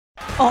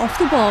off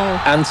the ball.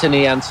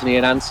 Anthony and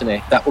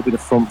Anthony. That will be the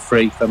front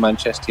three for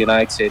Manchester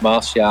United.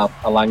 Martial,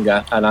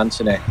 Alanga and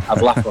Anthony.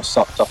 I've laughed my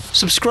socks off.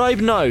 Subscribe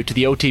now to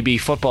the OTB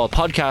Football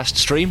Podcast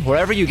stream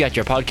wherever you get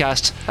your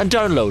podcasts and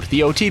download the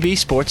OTB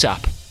Sports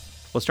app.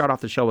 We'll start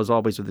off the show as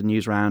always with the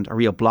Newsround, a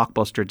real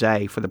blockbuster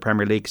day for the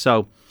Premier League.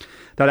 So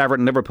that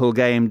Everton Liverpool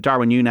game,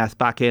 Darwin Núñez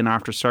back in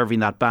after serving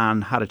that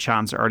ban, had a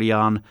chance early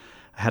on,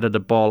 headed the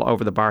ball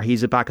over the bar.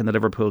 He's back in the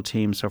Liverpool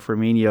team, so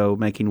Firmino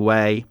making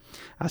way.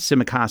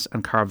 Tsimikas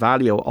and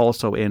Carvalho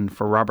also in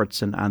for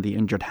Robertson and the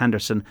injured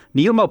Henderson.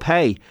 Neil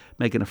Maupay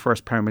making a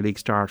first Premier League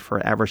start for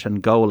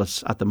Everton,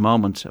 goalless at the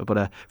moment, but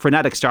a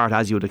frenetic start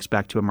as you would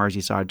expect to a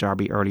Merseyside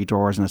derby early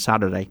doors on a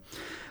Saturday.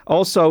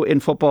 Also in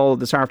football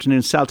this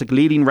afternoon, Celtic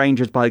leading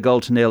Rangers by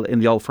 1-0 in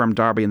the Old Firm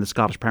derby in the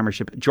Scottish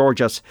Premiership.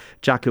 Georgios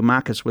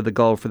Giakoumakis with a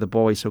goal for the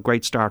boys, so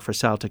great start for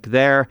Celtic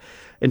there.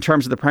 In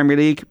terms of the Premier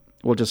League,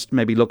 we'll just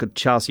maybe look at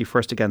Chelsea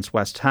first against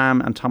West Ham,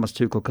 and Thomas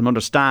Tuchel can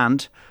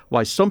understand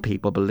why some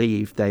people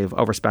believe they've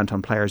overspent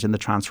on players in the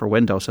transfer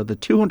window. So the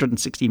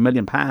 £260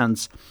 million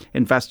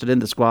invested in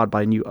the squad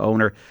by new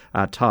owner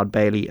Todd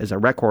Bailey is a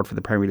record for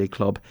the Premier League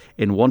club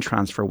in one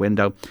transfer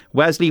window.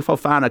 Wesley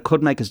Fofana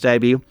could make his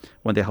debut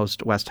when they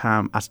host West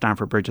Ham at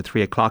Stamford Bridge at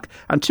 3 o'clock,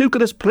 and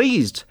Tuchel is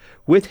pleased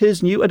with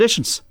his new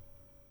additions.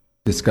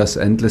 Discuss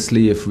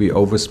endlessly if we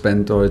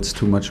overspent or it's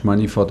too much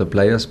money for the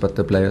players, but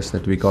the players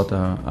that we got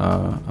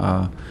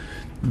are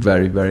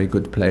very, very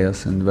good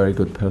players and very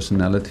good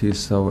personalities,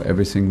 so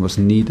everything was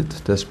needed,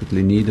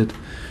 desperately needed,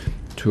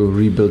 to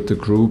rebuild the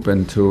group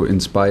and to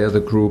inspire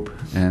the group,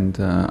 and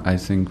I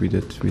think we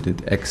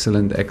did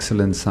excellent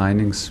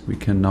signings. We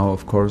can now,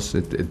 of course,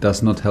 it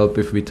does not help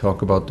if we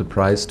talk about the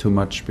price too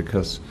much,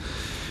 because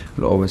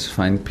we'll always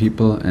find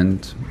people,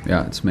 and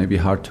it's maybe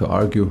hard to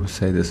argue,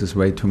 say this is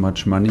way too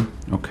much money,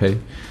 okay,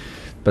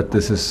 but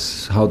this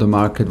is how the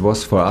market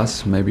was for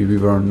us. Maybe we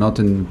were not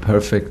in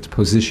perfect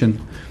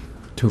position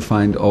to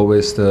find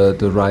always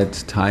the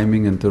right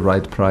timing and the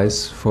right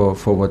price for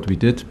what we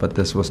did, but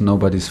this was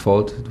nobody's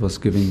fault. It was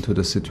given to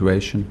the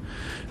situation,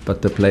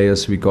 but the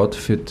players we got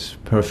fit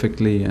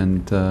perfectly,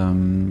 and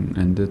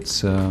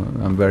it's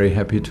I'm very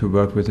happy to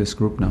work with this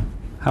group now.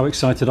 How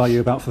excited are you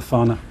about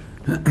Fofana?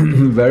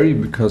 Very,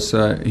 because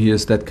he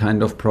is that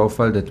kind of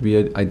profile that we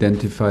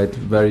identified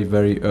very,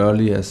 very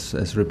early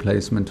as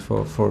replacement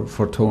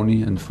for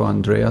Tony and for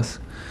Andreas,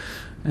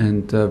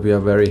 and we are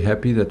very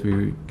happy that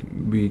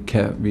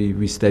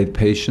we stayed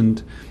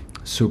patient.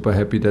 Super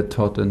happy that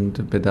Todd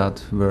and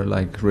Bedard were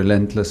like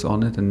relentless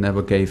on it and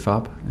never gave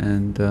up,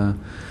 and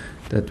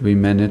that we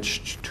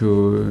managed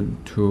to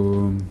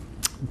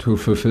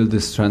fulfill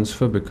this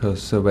transfer,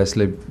 because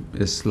Wesley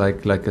is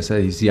like I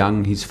said, he's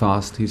young, he's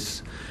fast,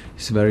 he's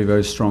very,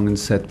 very strong in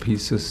set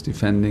pieces,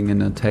 defending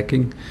and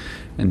attacking,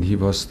 and he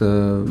was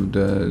the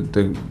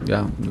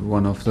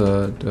one of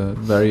the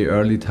very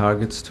early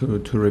targets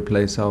to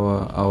replace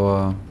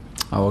our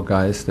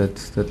guys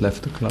that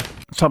left the club.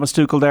 Thomas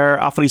Tuchel there,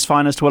 Offaly's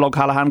finest, Will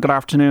O'Callaghan. Good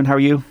afternoon, how are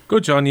you?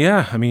 Good, John,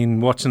 yeah. I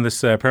mean, watching this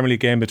Premier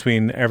League game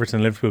between Everton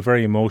and Liverpool,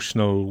 very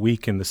emotional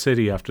week in the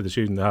city after the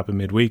shooting that happened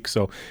midweek.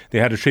 So they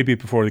had a tribute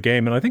before the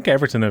game, and I think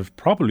Everton have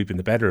probably been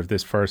the better of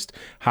this first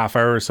half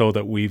hour or so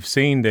that we've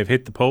seen. They've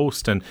hit the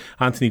post, and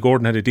Anthony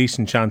Gordon had a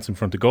decent chance in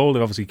front of goal.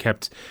 They've obviously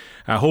kept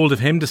hold of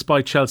him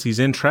despite Chelsea's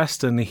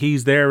interest, and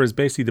he's there as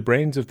basically the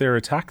brains of their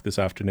attack this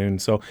afternoon.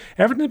 So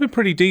Everton have been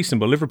pretty decent,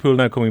 but Liverpool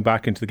now coming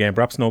back into the game.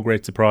 Perhaps no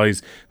great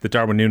surprise that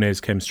Darwin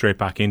Núñez came straight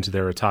back into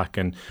their attack,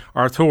 and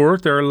Arthur,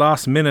 their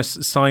last minute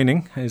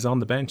signing, is on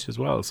the bench as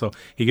well, so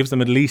he gives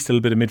them at least a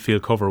little bit of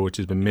midfield cover, which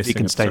has been missing. He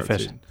can stay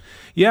fit.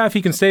 Yeah, if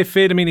he can stay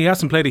fit. I mean, he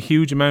hasn't played a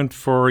huge amount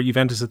for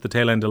Juventus at the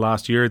tail end of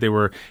last year. They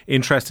were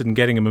interested in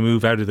getting him a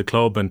move out of the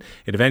club, and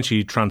it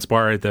eventually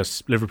transpired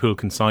that Liverpool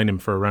can sign him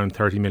for around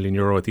 €30 million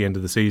at the end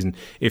of the season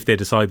if they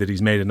decide that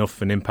he's made enough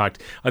of an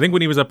impact. I think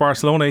when he was at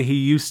Barcelona, he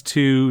used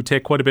to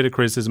take quite a bit of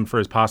criticism for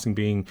his passing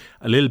being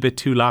a little bit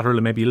too lateral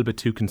and maybe a little bit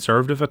too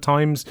conservative at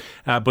times.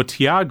 But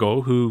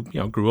Thiago, who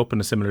grew up in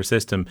a similar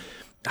system,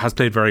 has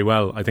played very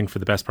well, I think, for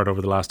the best part over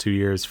the last 2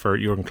 years for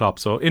Jurgen Klopp.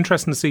 So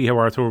interesting to see how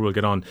Arthur will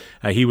get on.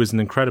 He was an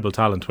incredible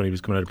talent when he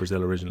was coming out of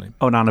Brazil originally.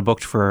 Onana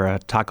booked for a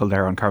tackle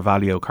there on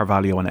Carvalho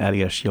and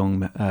Elliott,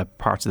 young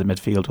parts of the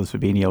midfield with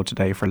Fabinho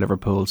today for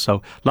Liverpool. So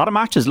a lot of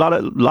matches, a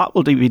lot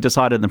will be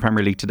decided in the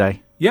Premier League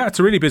today. Yeah,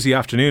 it's a really busy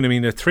afternoon. I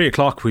mean, at 3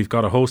 o'clock we've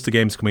got a host of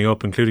games coming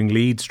up, including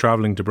Leeds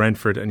travelling to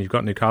Brentford, and you've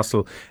got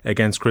Newcastle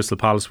against Crystal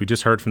Palace. We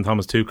just heard from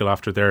Thomas Tuchel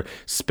after their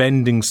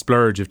spending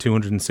splurge of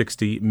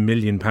 £260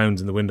 million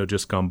in the window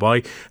just gone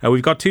by.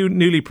 We've got two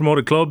newly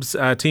promoted clubs,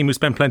 a team who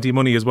spent plenty of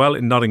money as well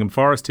in Nottingham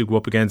Forest, to go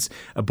up against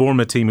a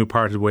Bournemouth team who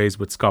parted ways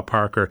with Scott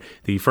Parker,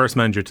 the first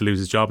manager to lose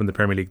his job in the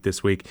Premier League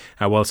this week,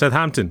 while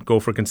Southampton go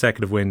for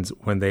consecutive wins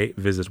when they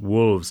visit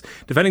Wolves.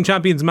 Defending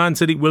champions Man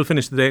City will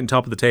finish the day on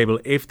top of the table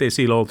if they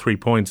seal all 3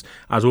 points. points,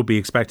 as would be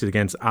expected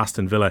against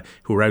Aston Villa,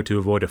 who are out to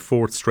avoid a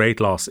fourth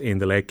straight loss in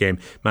the late game.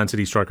 Man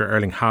City striker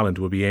Erling Haaland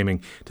will be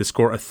aiming to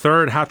score a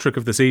third hat-trick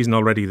of the season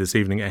already this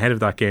evening. Ahead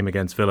of that game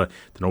against Villa,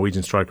 the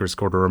Norwegian striker has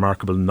scored a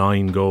remarkable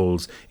 9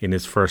 goals in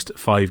his first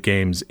 5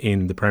 games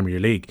in the Premier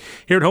League.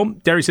 Here at home,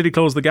 Derry City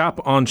closed the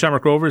gap on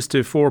Shamrock Rovers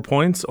to 4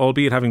 points,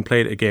 albeit having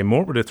played a game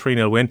more with a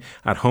 3-0 win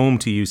at home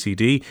to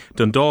UCD.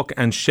 Dundalk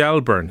and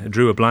Shelbourne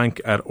drew a blank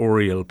at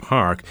Oriel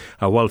Park,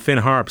 while Finn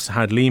Harps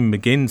had Liam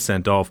McGinn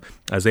sent off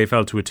as they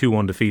fell to a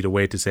 2-1 defeat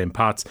away to St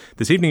Pat's.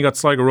 This evening you got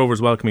Sligo Rovers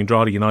welcoming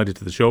Drogheda United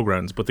to the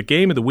showgrounds, but the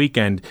game of the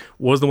weekend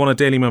was the one at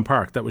Dalymount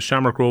Park. That was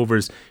Shamrock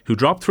Rovers, who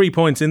dropped 3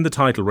 points in the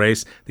title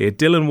race. They had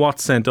Dylan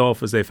Watts sent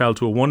off as they fell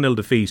to a 1-0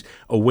 defeat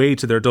away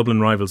to their Dublin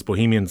rivals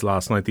Bohemians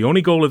last night. The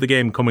only goal of the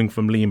game coming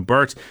from Liam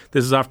Burt.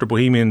 This is after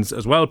Bohemians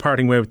as well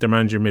parting way with their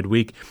manager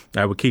midweek,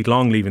 with Keith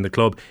Long leaving the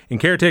club. In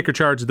caretaker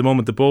charge at the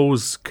moment, the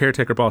Bows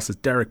caretaker boss is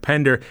Derek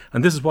Pender,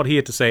 and this is what he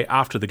had to say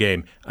after the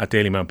game at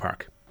Dalymount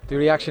Park. The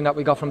reaction that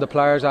we got from the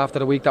players after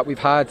the week that we've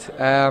had,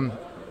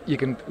 you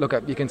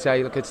can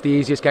say it's the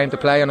easiest game to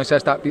play, and I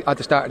said that at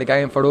the start of the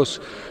game for us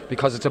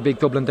because it's a big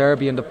Dublin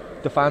derby and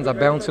the fans are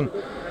bouncing,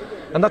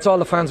 and that's all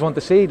the fans want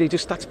to see.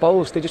 That's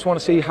Bows. They just want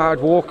to see hard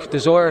work,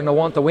 desire, and they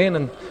want to win,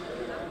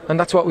 and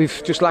that's what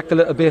we've just lacked a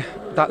little bit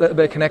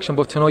of connection.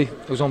 But tonight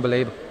it was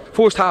unbelievable.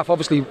 First half,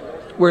 obviously,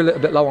 we're a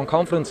little bit low on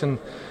confidence and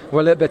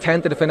we're a little bit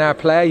tentative in our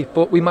play,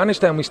 but we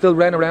managed them. We still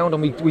ran around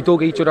and we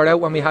dug each other out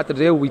when we had to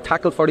do. We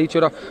tackled for each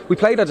other. We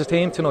played as a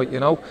team tonight, you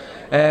know.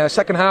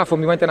 Second half,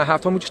 when we went in at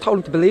half time, we just told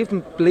them to believe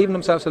in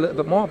themselves a little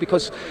bit more,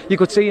 because you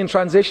could see in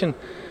transition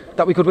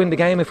that we could win the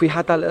game if we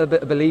had that little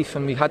bit of belief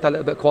and we had that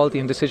little bit of quality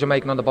and decision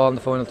making on the ball in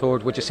the final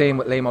third, which you seen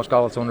with Lemo's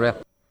goal. It's unreal.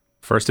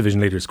 First Division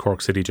leaders Cork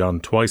City,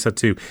 John, twice had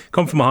to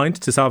come from behind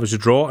to salvage a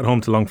draw at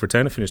home to Longford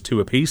Town. It finished 2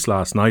 apiece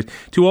last night.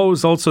 2-0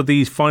 was also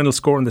the final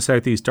score in the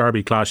South East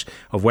Derby clash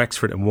of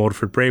Wexford and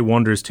Waterford. Bray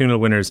Wanderers 2-0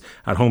 winners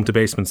at home to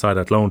Basementside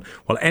at Lone,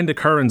 while Enda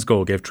Curran's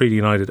goal gave Treaty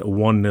United a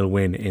 1-0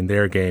 win in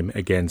their game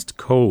against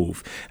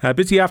Cove. A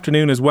busy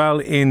afternoon as well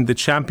in the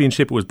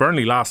Championship. It was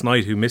Burnley last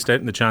night who missed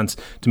out on the chance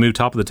to move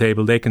top of the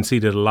table. They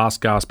conceded a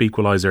last gasp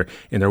equaliser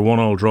in their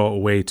 1-1 draw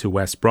away to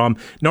West Brom.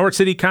 Norwich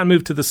City can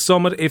move to the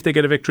summit if they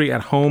get a victory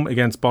at home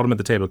against bottom of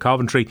the table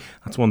Coventry.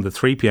 That's one of the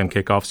 3pm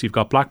kickoffs. You've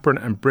got Blackburn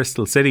and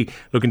Bristol City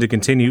looking to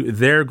continue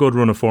their good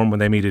run of form when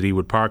they meet at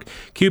Ewood Park.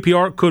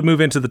 QPR could move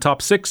into the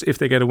top 6 if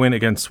they get a win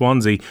against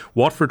Swansea.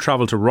 Watford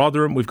travel to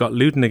Rotherham. We've got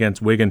Luton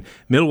against Wigan.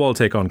 Millwall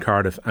take on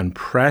Cardiff, and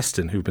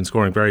Preston, who've been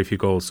scoring very few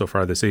goals so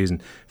far this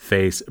season,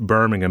 face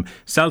Birmingham.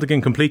 Celtic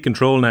in complete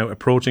control now,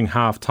 approaching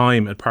half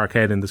time at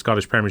Parkhead in the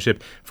Scottish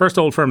Premiership. First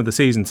Old Firm of the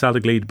season,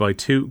 Celtic lead by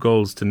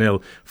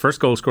 2-0. First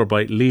goal scored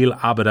by Leal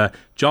Abada,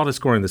 Jota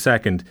scoring the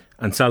second,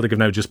 and Celtic have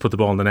now just put the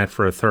ball in the net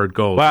for a third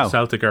goal. Wow. So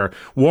Celtic are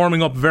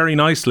warming up very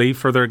nicely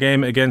for their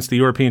game against the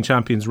European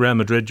champions Real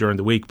Madrid during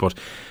the week. But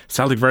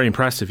Celtic very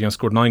impressive.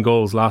 Scored 9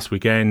 goals last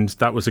weekend.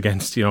 That was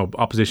against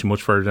opposition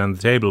much further down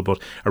the table. But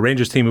a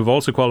Rangers team who've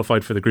also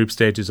qualified for the group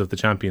stages of the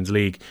Champions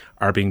League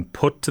are being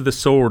put to the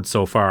sword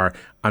so far,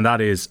 and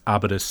that is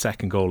Abada's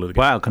second goal of the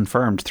game. Wow,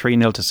 confirmed.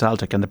 3-0 to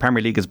Celtic, and the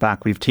Premier League is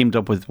back. We've teamed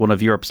up with one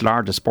of Europe's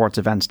largest sports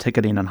events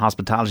ticketing and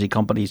hospitality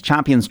companies,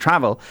 Champions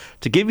Travel,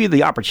 to give you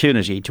the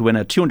opportunity to win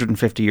a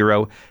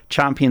 €250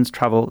 Champions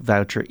Travel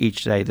voucher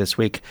each day this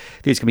week.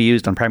 These can be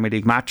used on Premier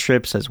League match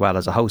trips as well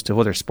as a host of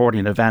other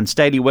sporting events.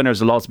 Daily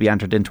winners will also be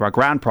entered into our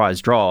grand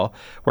prize draw,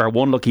 where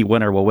one lucky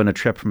winner will win a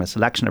trip from a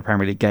selection of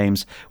Premier League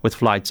games with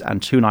flights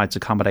and 2 nights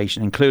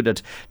accommodation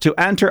included. To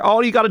enter,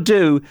 all you got to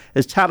do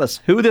is tell us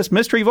who this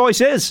mystery voice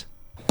is.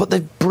 But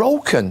they've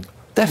broken.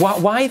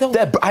 Why though?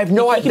 I have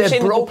no idea.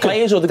 They're broken. The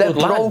players or the they're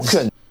good lads?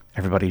 broken.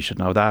 Everybody should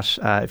know that.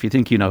 If you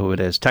think you know who it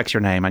is, text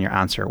your name and your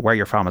answer, where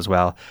you're from as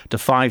well, to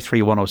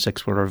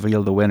 53106. We'll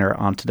reveal the winner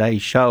on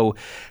today's show.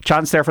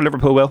 Chance there for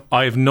Liverpool, Will?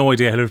 I have no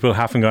idea how Liverpool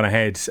haven't gone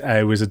ahead.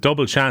 It was a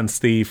double chance.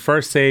 The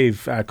first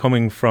save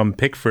coming from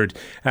Pickford,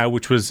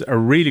 which was a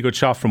really good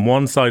shot from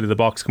one side of the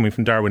box coming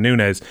from Darwin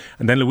Núñez,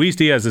 and then Luis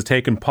Diaz has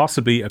taken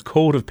possibly a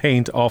coat of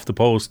paint off the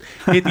post,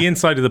 hit the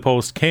inside of the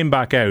post, came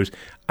back out,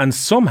 and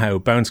somehow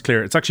bounced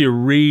clear. It's actually a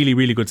really,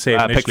 really good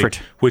save initially, Pickford,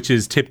 which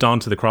is tipped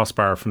onto the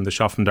crossbar from the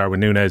shot from Darwin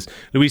Núñez.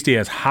 Luis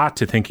Diaz had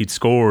to think he'd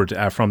scored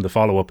from the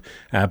follow-up,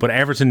 but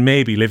Everton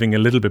may be living a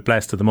little bit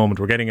blessed at the moment.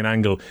 We're getting an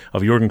angle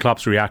of Jurgen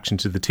Klopp's reaction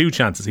to the 2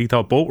 chances. He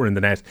thought both were in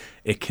the net.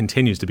 It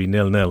continues to be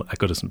 0-0 at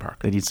Goodison Park.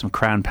 They need some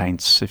crown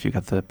paints, if you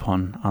get the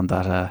pun on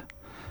that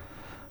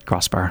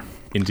crossbar.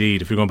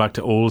 Indeed, if you're going back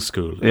to old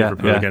school,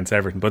 Liverpool against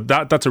Everton. But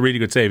that's a really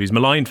good save. He's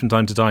maligned from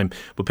time to time,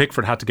 but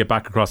Pickford had to get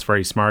back across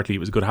very smartly. It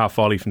was a good half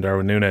volley from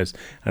Darwin Núñez,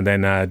 and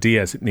then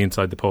Diaz hitting the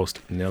inside the post.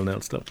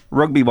 0-0 still.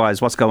 Rugby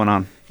wise, what's going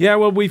on? Yeah,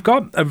 well, we've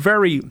got a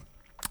very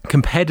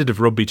competitive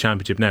rugby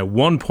championship now.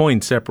 1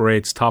 point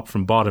separates top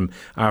from bottom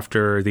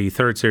after the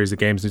third series of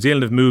games. New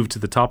Zealand have moved to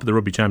the top of the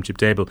rugby championship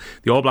table.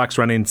 The All Blacks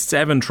ran in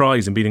 7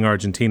 tries in beating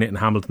Argentina in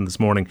Hamilton this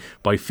morning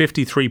by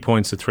 53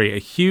 points to 3. A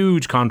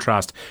huge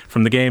contrast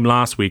from the game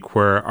last week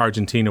where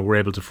Argentina were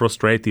able to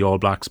frustrate the All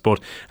Blacks. But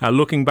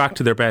looking back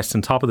to their best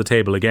and top of the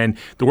table again,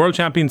 the world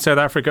champion South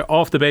Africa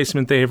off the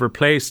basement. They have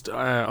replaced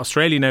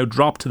Australia, now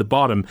dropped to the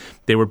bottom.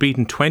 They were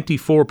beaten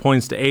 24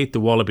 points to 8, the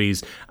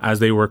Wallabies, as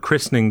they were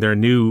christening their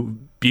new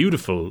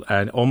beautiful,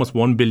 almost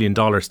 $1 billion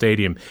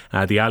stadium,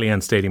 the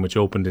Allianz Stadium, which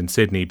opened in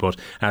Sydney. But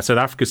South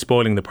Africa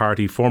spoiling the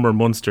party. Former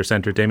Munster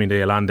centre Damien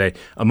de Allende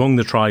among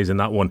the tries in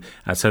that one.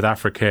 South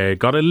Africa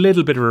got a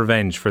little bit of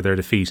revenge for their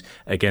defeat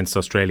against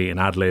Australia in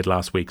Adelaide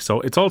last week.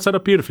 So it's all set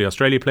up beautifully.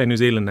 Australia play New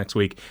Zealand next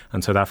week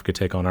and South Africa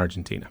take on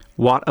Argentina.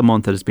 What a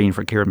month it has been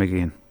for Ciara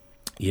Mageean.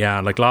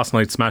 Yeah, like last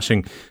night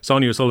smashing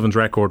Sonia O'Sullivan's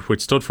record,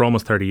 which stood for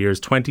almost 30 years,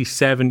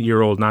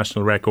 27-year-old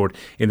national record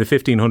in the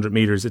 1500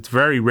 metres. It's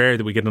very rare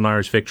that we get an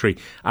Irish victory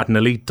at an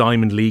elite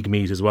Diamond League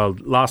meet as well.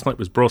 Last night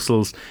was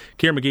Brussels.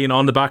 Ciara Mageean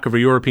on the back of her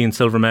European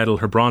silver medal,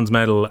 her bronze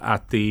medal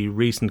at the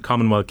recent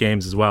Commonwealth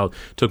Games as well,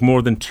 took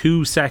more than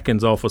 2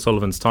 seconds off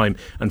O'Sullivan's time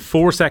and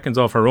 4 seconds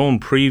off her own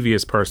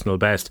previous personal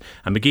best.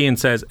 And Mageean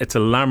says it's a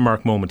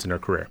landmark moment in her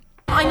career.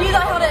 I knew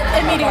that I had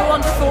it in me to go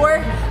on before,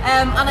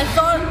 and I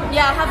thought,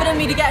 I have it in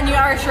me to get a new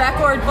Irish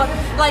record, but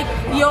like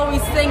you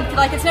always think,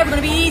 like it's never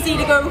going to be easy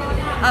to go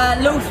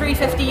low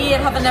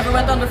 358, having never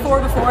went under 4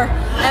 before,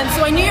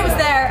 so I knew it was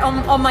there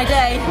on my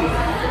day.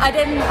 I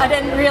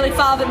didn't really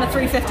fathom the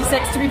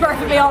 356, to be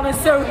perfectly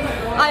honest, so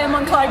I am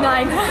on cloud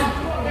 9.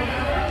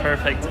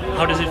 Perfect.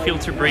 How does it feel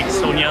to break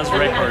Sonia's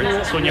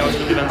record, Sonia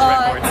O'Sullivan's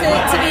record?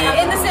 To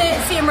be in the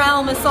same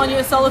realm as Sonia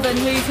O'Sullivan,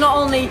 who's not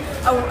only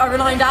a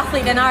renowned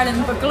athlete in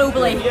Ireland but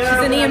globally,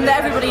 she's a name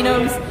that everybody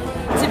knows.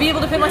 To be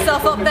able to put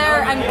myself up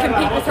there and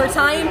compete with her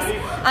times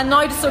and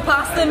now to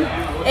surpass them,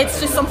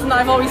 it's just something that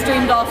I've always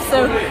dreamed of.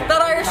 So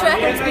that Irish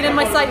record's been in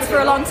my sights for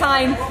a long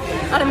time,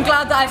 and I'm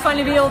glad that I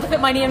finally be able to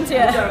put my name to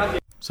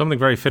it. Something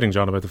very fitting,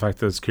 John, about the fact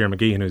that it's Ciara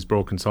Mageean who's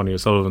broken Sonia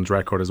O'Sullivan's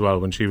record as well.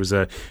 When she was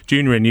a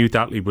junior and youth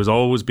athlete, was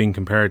always being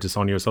compared to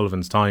Sonia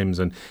O'Sullivan's times,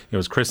 and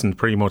was christened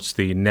pretty much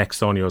the next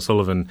Sonia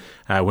O'Sullivan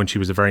when she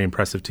was a very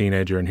impressive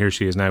teenager, and here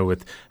she is now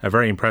with a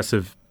very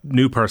impressive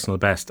new personal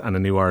best and a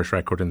new Irish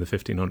record in the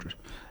 1500.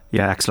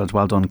 Yeah, excellent.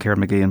 Well done, Ciara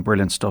Mageean.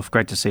 Brilliant stuff.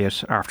 Great to see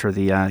it after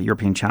the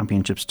European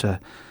Championships to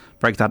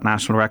break that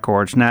national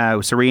record.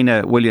 Now,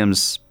 Serena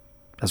Williams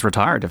has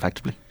retired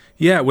effectively.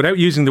 Yeah, without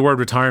using the word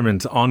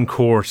retirement on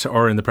court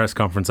or in the press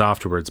conference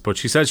afterwards. But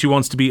she says she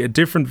wants to be a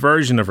different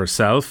version of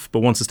herself, but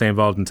wants to stay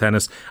involved in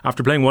tennis.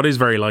 After playing what is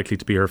very likely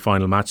to be her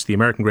final match, the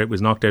American great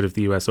was knocked out of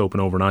the US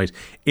Open overnight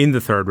in the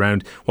third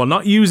round. While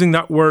not using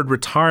that word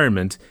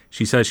retirement,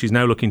 she says she's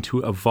now looking to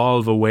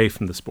evolve away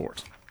from the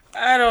sport.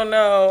 I don't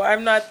know.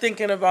 I'm not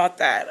thinking about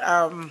that.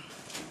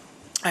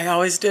 I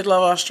always did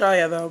love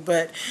Australia, though.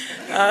 But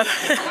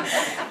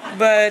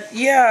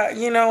yeah,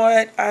 you know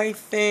what? I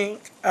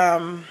think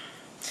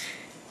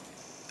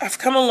I've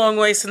come a long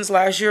way since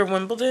last year at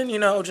Wimbledon,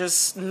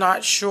 just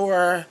not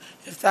sure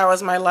if that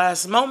was my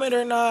last moment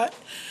or not.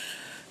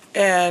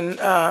 And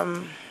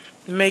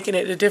making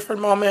it a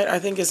different moment, I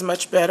think, is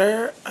much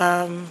better.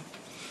 And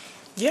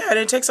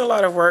it takes a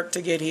lot of work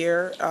to get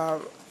here.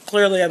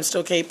 Clearly, I'm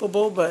still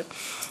capable, but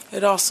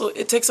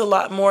it takes a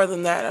lot more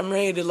than that. I'm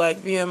ready to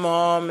be a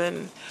mom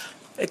and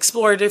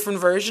explore a different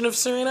version of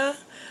Serena.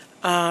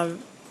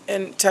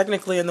 And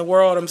technically in the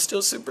world, I'm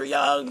still super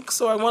young,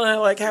 so I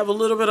want to have a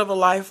little bit of a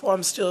life while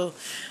I'm still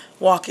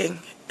walking.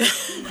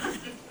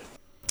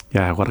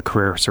 Yeah, what a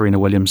career, Serena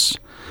Williams.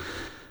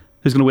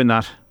 Who's going to win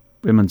that?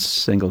 Women's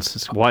singles.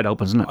 It's wide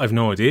open, isn't it? I've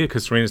no idea,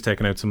 because Serena's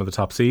taken out some of the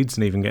top seeds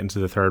and even getting to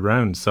the third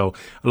round. So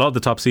a lot of the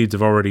top seeds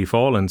have already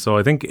fallen. So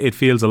I think it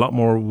feels a lot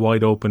more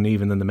wide open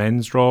even than the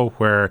men's draw,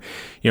 where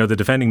the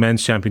defending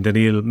men's champion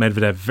Daniil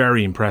Medvedev,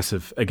 very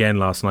impressive again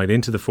last night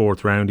into the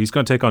fourth round. He's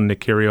going to take on Nick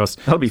Kyrgios.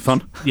 That'll be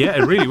fun. Yeah,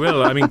 it really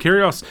will. I mean,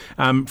 Kyrgios,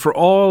 for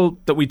all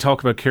that we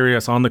talk about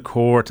Kyrgios on the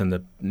court and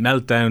the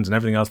meltdowns and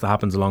everything else that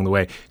happens along the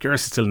way, Kyrgios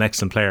is still an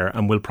excellent player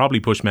and will probably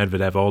push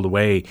Medvedev all the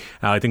way,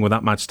 I think, when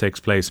that match takes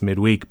place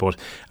midweek. But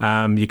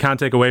you can't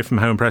take away from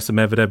how impressive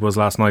Medvedev was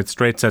last night.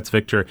 Straight sets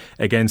victor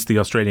against the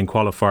Australian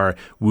qualifier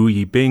Wu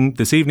Yibing.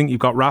 This evening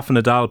you've got Rafa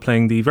Nadal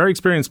playing the very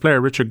experienced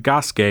player Richard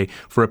Gasquet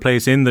for a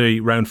place in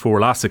the round 4,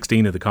 last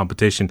 16 of the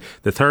competition.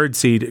 The third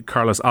seed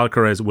Carlos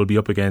Alcaraz will be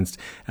up against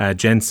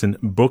Jensen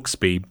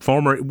Buxby.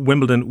 Former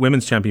Wimbledon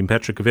women's champion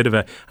Petra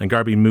Kvitova and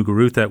Garbi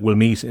Muguruza will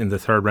meet in the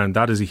third round.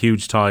 That is a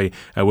huge tie,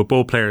 with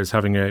both players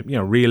having a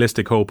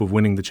realistic hope of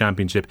winning the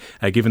championship,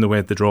 given the way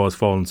that the draw has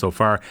fallen so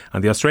far.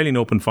 And the Australian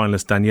Open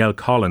finalist Danielle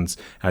Collins,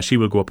 she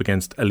will go up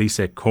against Elise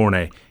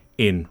Cornet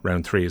in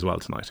round 3 as well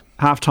tonight.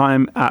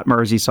 Half-time at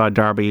Merseyside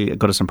derby at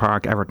Goodison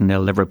Park, Everton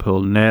 0,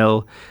 Liverpool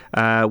 0.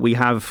 We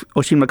have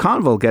Oisin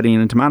McConville getting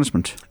into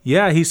management.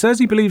 Yeah, he says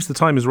he believes the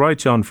time is right,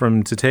 John, for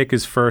him to take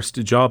his first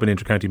job in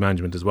inter-county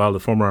management as well. The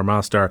former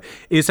Armagh star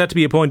is set to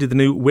be appointed the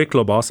new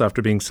Wicklow boss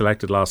after being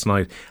selected last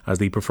night as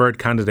the preferred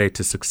candidate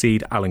to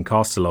succeed Alan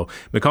Costello.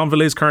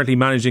 McConville is currently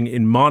managing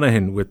in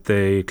Monaghan with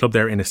the club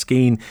there in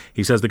Eskeen.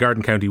 He says the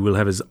Garden County will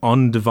have his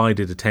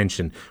undivided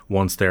attention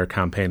once their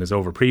campaign is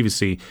over.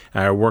 Previously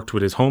worked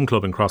with his home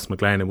club in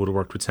Crossmaglen and would have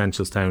worked with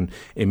Seneschalstown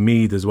in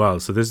Meath as well.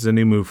 So this is a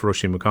new move for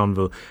Oisin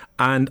McConville.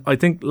 And I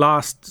think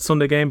last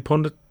Sunday game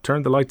pundit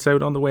turned the lights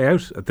out on the way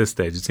out at this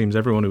stage. It seems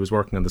everyone who was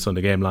working on the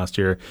Sunday game last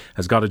year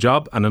has got a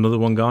job and another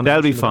one gone.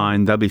 They'll be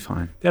fine.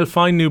 They'll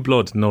find new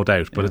blood, no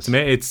doubt. But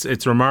yes.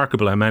 It's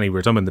remarkable how many, we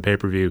were talking in the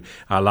pay-per-view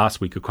last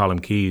week of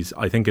Colm Keys.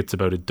 I think it's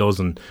about a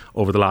dozen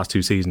over the last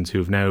 2 seasons who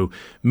have now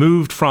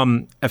moved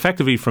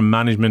effectively from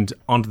management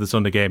onto the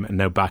Sunday game and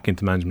now back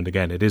into management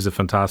again. It is a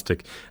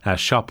fantastic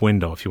shop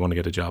window if you want to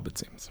get a job, it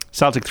seems.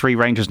 Celtic 3,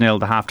 Rangers 0.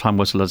 The half-time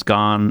whistle has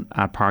gone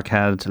at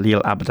Parkhead.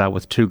 Leal Abada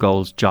with 2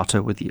 goals,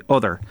 Jota with the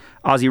other.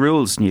 Aussie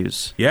rules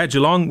news. Yeah,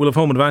 Geelong will have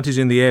home advantage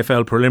in the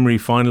AFL preliminary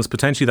finals.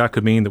 Potentially that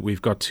could mean that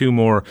we've got 2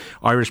 more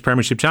Irish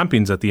Premiership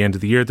champions at the end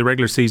of the year. The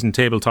regular season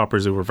table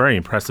toppers, who were very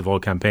impressive all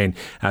campaign,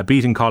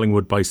 beating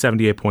Collingwood by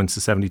 78 points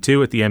to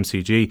 72 at the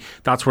MCG.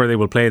 That's where they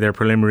will play their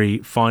preliminary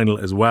final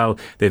as well.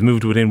 They've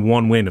moved within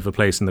 1 win of a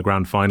place in the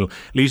grand final.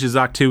 Leisha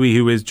Zach Toohey,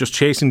 who is just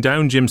chasing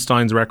down Jim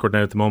Stein's record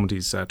now at the moment.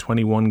 He's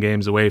 21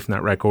 games away from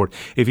that record.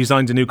 If he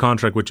signs a new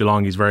contract with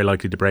Geelong, he's very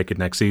likely to break it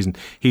next season.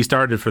 He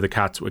started for the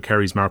Cats with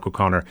Kerry's Mark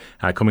O'Connor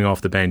coming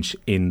off the bench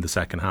in the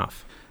second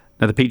half.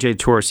 Now the PGA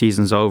Tour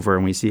season's over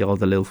and we see all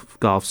the little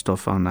golf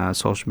stuff on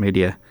social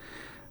media.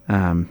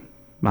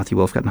 Matthew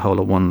Wolff getting a hole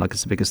at 1 like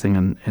it's the biggest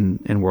thing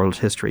in world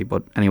history.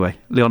 But anyway,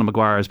 Leona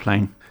Maguire is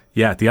playing.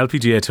 Yeah, the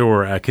LPGA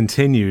Tour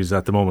continues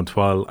at the moment,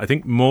 while I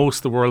think most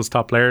of the world's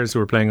top players who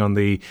are playing on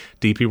the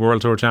DP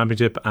World Tour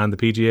Championship and the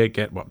PGA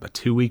get a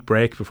 2-week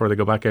break before they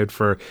go back out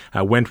for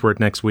Wentworth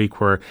next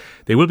week, where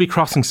they will be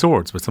crossing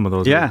swords with some of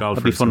those golfers. Yeah,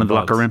 it'll be fun in the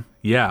locker room.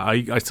 Yeah,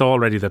 I saw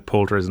already that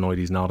Poulter is annoyed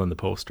he's not on the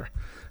poster,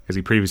 because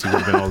he previously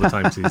would have been all the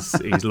time.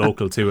 He's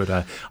local to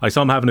it. I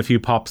saw him having a few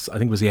pops. I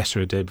think it was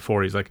yesterday or the day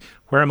before. He's like,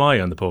 where am I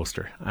on the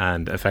poster?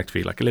 And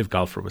effectively, like a live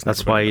golfer was.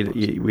 That's why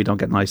we don't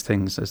get nice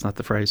things. That's not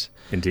the phrase.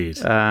 Indeed.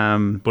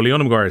 But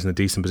Leona Maguire is in a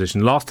decent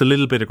position. Lost a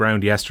little bit of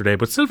ground yesterday,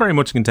 but still very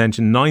much in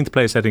contention. 9th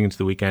place heading into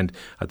the weekend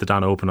at the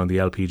Dana Open on the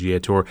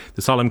LPGA Tour.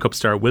 The Solemn Cup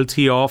star will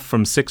tee off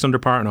from 6 under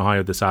par in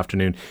Ohio this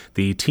afternoon.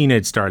 The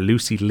teenage star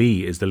Lucy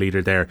Lee is the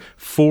leader there,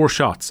 4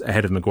 shots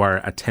ahead of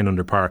Maguire at 10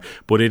 under par.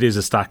 But it is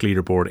a stacked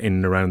leaderboard in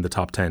and around the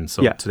top 10.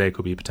 So today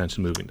could be a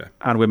potential moving day.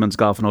 And women's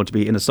golf and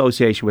OTB in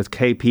association with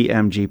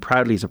KPMG,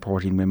 proudly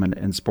supporting women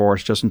in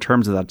sport. Just in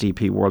terms of that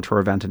DP World Tour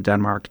event in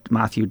Denmark,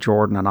 Matthew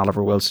Jordan and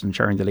Oliver Wilson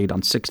sharing the lead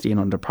on 16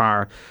 under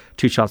par,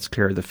 2 shots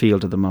clear of the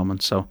field at the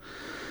moment. So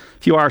a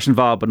few Irish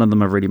involved, but none of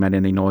them have really made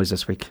any noise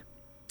this week.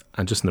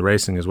 And just in the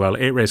racing as well,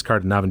 8 race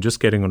card in Navan just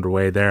getting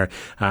underway there.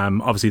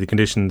 Obviously the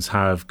conditions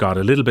have got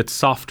a little bit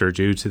softer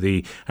due to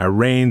the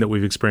rain that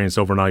we've experienced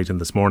overnight and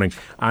this morning.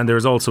 And there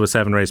is also a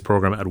 7 race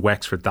programme at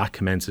Wexford that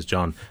commences,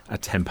 John,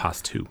 at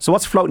 2:10. So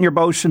what's floating your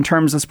boat in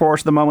terms of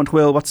sport at the moment,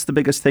 Will? What's the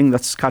biggest thing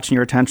that's catching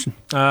your attention?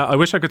 I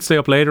wish I could stay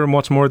up later and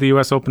watch more of the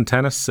US Open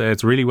tennis.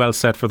 It's really well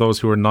set for those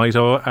who are night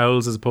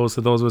owls as opposed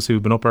to those of us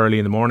who've been up early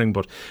in the morning.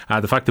 But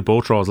the fact that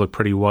boat draws look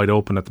pretty wide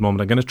open at the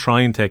moment, I'm going to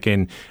try and take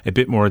in a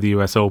bit more of the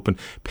US Open.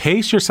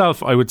 Pace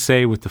yourself, I would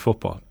say, with the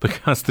football,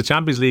 because the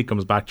Champions League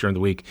comes back during the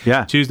week,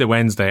 Tuesday,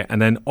 Wednesday,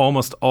 and then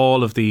almost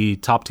all of the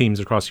top teams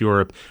across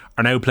Europe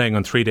are now playing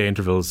on 3-day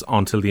intervals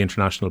until the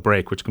international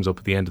break, which comes up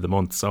at the end of the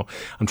month. So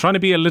I'm trying to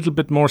be a little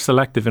bit more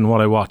selective in what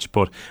I watch.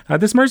 But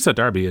this Merseyside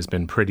derby has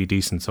been pretty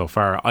decent so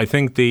far. I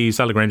think the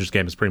Celtic Rangers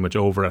game is pretty much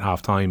over at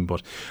half time,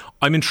 but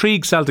I'm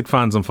intrigued, Celtic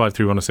fans on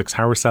 53106,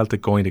 how are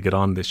Celtic going to get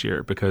on this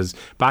year? Because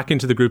back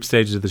into the group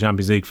stages of the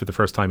Champions League for the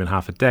first time in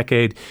half a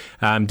decade,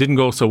 didn't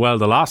go so well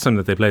the last time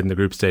that they played in the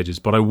group stages.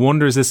 But I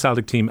wonder, is this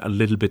Celtic team a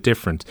little bit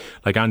different?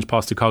 Like Ange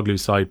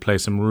Postecoglou's side play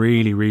some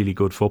really, really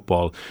good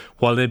football.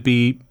 While they'd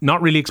be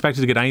not really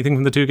expected to get anything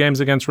from the 2 games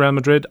against Real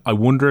Madrid, I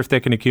wonder if they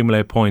can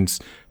accumulate points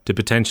to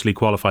potentially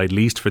qualify at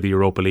least for the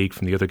Europa League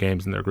from the other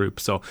games in their group.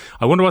 So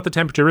I wonder what the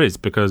temperature is,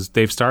 because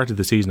they've started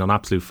the season on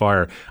absolute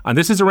fire. And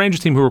this is a Rangers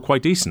team who were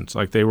quite decent.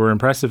 Like, they were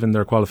impressive in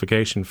their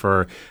qualification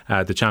for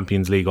the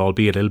Champions League,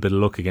 albeit a little bit of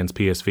luck against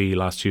PSV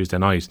last Tuesday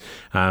night.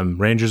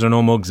 Rangers are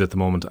no mugs at the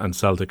moment, and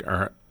Celtic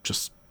are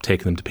just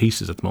taking them to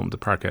pieces at the moment at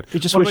Parkhead. We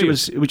just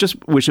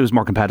wish it was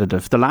more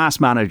competitive. The last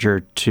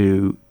manager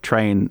to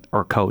train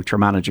or coach or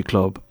manage a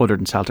club other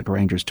than Celtic or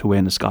Rangers to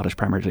win a Scottish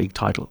Premier League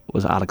title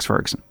was Alex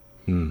Ferguson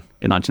in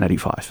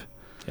 1985.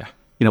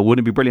 Yeah,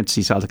 wouldn't it be brilliant to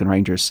see Celtic and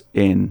Rangers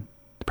in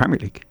the Premier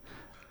League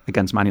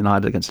against Man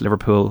United, against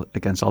Liverpool,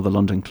 against all the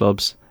London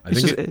clubs?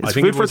 It's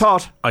food for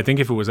thought. I think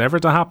if it was ever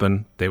to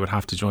happen, they would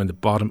have to join the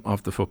bottom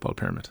of the football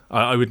pyramid.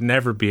 I would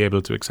never be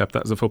able to accept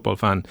that as a football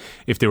fan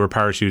if they were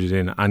parachuted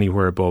in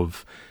anywhere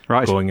above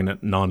going in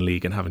at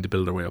non-league and having to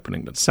build their way up in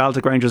England.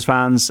 Celtic Rangers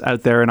fans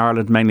out there in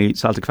Ireland, mainly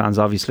Celtic fans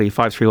obviously,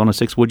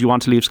 53106, would you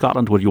want to leave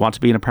Scotland? Would you want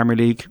to be in a Premier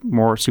League,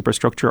 more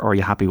superstructure, or are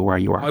you happy where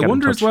you are? I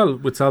wonder as well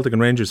with Celtic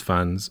and Rangers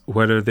fans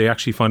whether they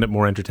actually find it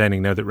more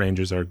entertaining now that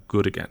Rangers are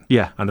good again.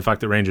 Yeah. And the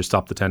fact that Rangers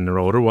stopped the 10 in a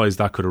row, otherwise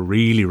that could have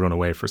really run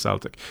away for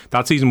Celtic.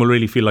 That season will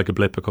really feel like a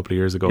blip a couple of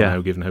years ago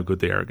now, given how good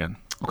they are again.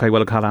 Okay,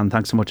 well, Callan,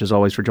 thanks so much as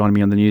always for joining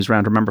me on the news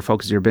round. Remember,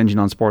 folks, you're binging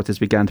on sport this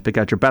weekend to pick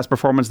out your best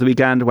performance of the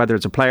weekend, whether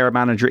it's a player,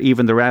 manager,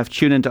 even the ref.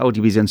 Tune into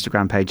OTB's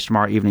Instagram page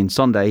tomorrow evening,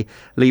 Sunday.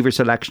 Leave your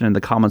selection in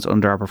the comments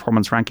under our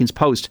performance rankings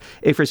post.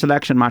 If your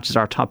selection matches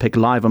our top pick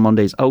live on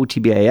Monday's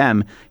OTB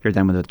AM, you're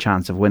then with a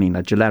chance of winning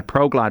a Gillette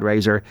Pro Glide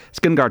razor,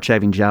 Skin Guard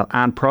shaving gel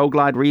and Pro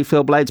Glide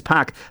refill blades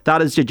pack.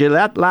 That is the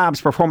Gillette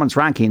Labs performance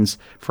rankings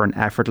for an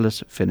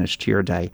effortless finish to your day.